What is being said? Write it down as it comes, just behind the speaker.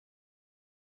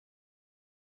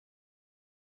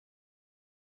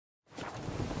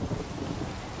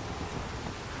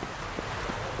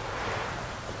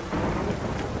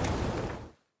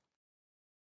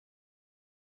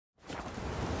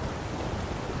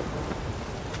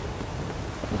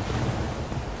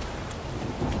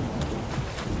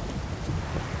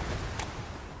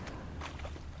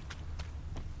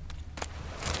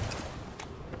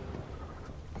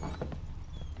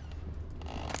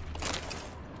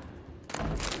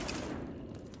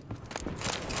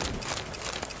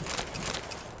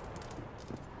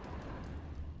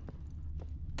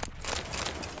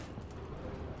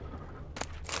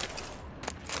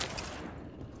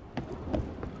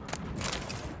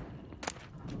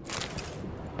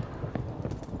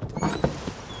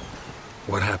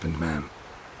What happened, ma'am?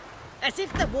 As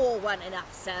if the war weren't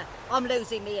enough, sir. I'm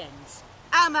losing me ends.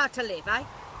 How am I to live, eh?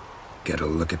 Get a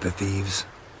look at the thieves?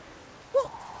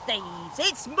 What thieves?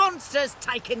 It's monsters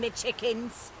taking me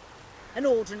chickens. An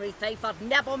ordinary thief I'd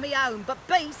nab on me own, but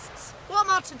beasts? What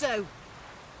am I to do?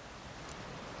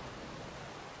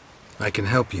 I can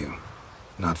help you.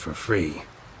 Not for free.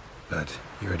 But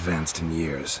you're advanced in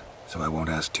years, so I won't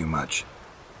ask too much.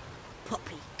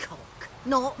 Poppycock.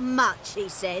 Not much, he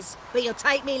says, but you'll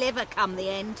take me liver come the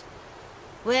end.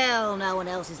 Well, no one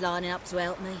else is lining up to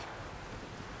help me.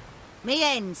 Me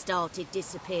hen started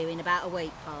disappearing about a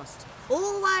week past.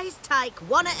 Always take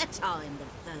one at a time,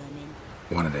 the vermin.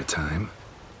 One at a time?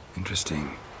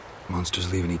 Interesting.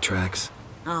 Monsters leave any tracks?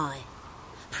 Aye.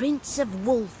 Prints of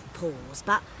wolf paws,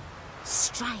 but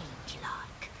strange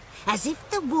like. As if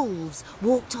the wolves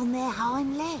walked on their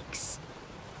hind legs.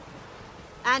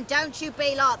 And don't you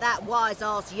be like that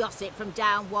wise-ass Yossit from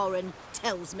down Warren.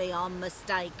 Tells me I'm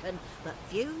mistaken. But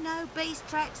few know beast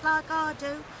tracks like I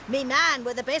do. Me man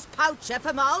were the best poacher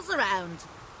for miles around.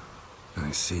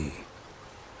 I see.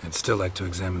 I'd still like to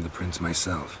examine the prints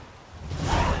myself.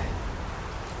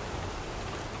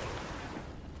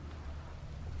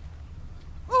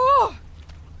 Oh!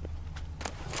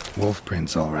 Wolf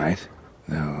prints, all right.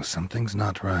 Though something's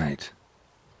not right.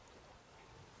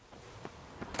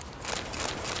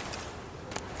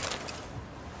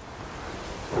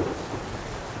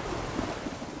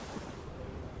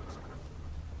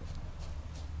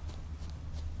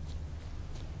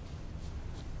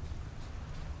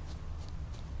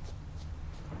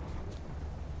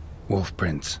 Wolf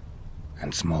prints,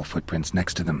 and small footprints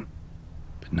next to them,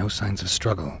 but no signs of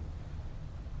struggle.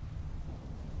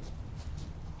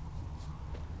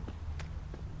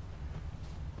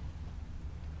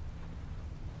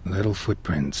 Little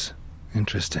footprints.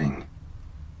 Interesting.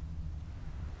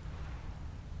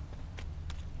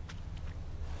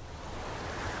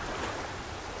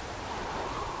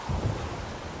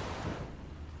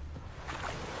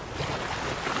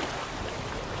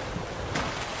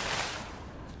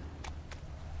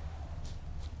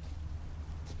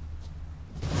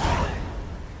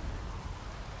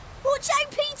 Watch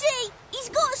out, Petey! He's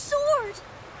got a sword!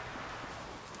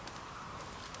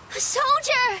 A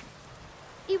soldier!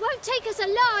 He won't take us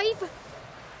alive!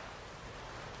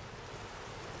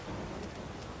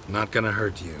 Not gonna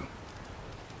hurt you.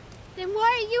 Then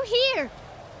why are you here?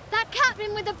 That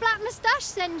captain with the black moustache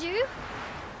send you?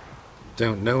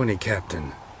 Don't know any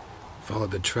captain.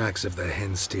 Followed the tracks of the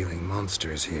hen-stealing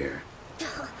monsters here.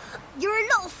 You're a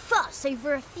lot of fuss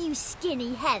over a few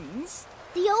skinny hens.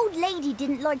 The old lady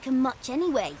didn't like 'em much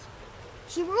anyway.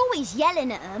 She were always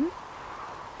yelling at 'em.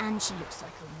 And she looks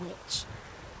like a witch.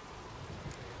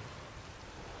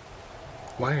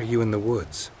 Why are you in the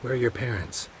woods? Where are your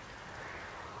parents?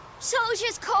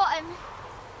 Soldiers caught 'em.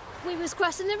 We was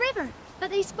crossing the river, but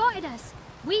they spotted us.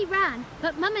 We ran,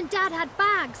 but Mum and Dad had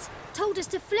bags. Told us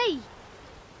to flee.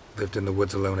 Lived in the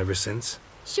woods alone ever since?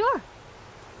 Sure.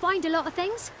 Find a lot of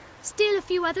things, steal a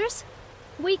few others.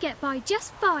 We get by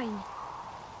just fine.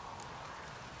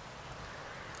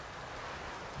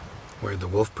 Where'd the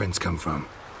wolf prints come from?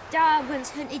 Dad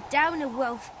once hunted down a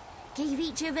wolf. Gave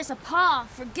each of us a paw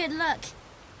for good luck.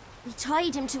 We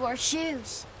tied him to our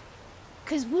shoes.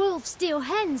 'Cause wolves steal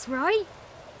hens, right?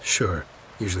 Sure.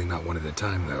 Usually not one at a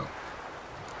time, though.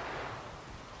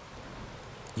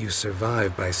 You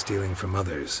survive by stealing from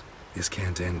others. This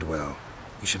can't end well.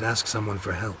 You should ask someone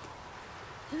for help.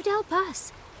 Who'd help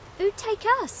us? Who'd take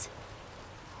us?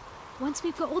 Once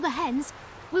we've got all the hens,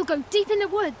 we'll go deep in the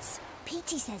woods.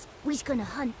 Petey says we's gonna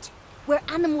hunt. Where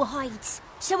animal hides.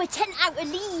 So a tent out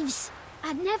of leaves.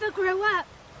 I'd never grow up.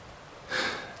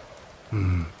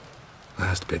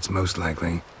 Last bit's most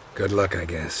likely. Good luck, I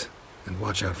guess. And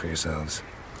watch out for yourselves.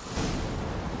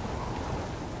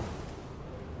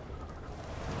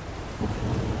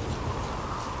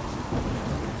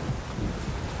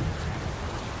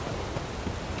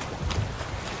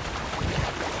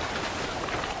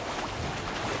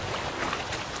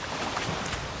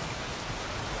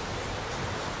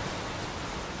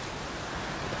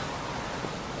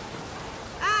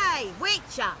 Hey,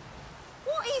 Witcher!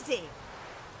 What is it?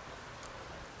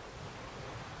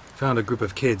 Found a group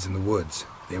of kids in the woods.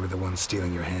 They were the ones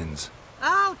stealing your hens.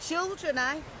 Oh, children,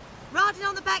 eh? Riding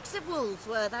on the backs of wolves,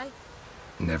 were they?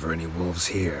 Never any wolves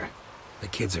here. The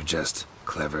kids are just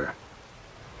clever.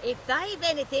 If they've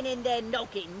anything in their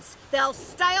noggins, they'll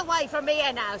stay away from me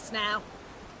hen house now.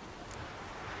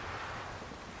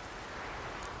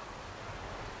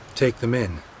 Take them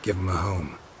in. Give them a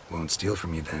home. Won't steal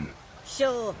from you then.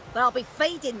 Sure, but I'll be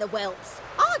feeding the whelps.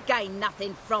 I gain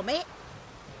nothing from it.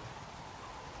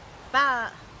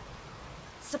 But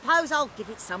suppose I'll give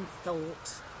it some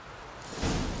thought.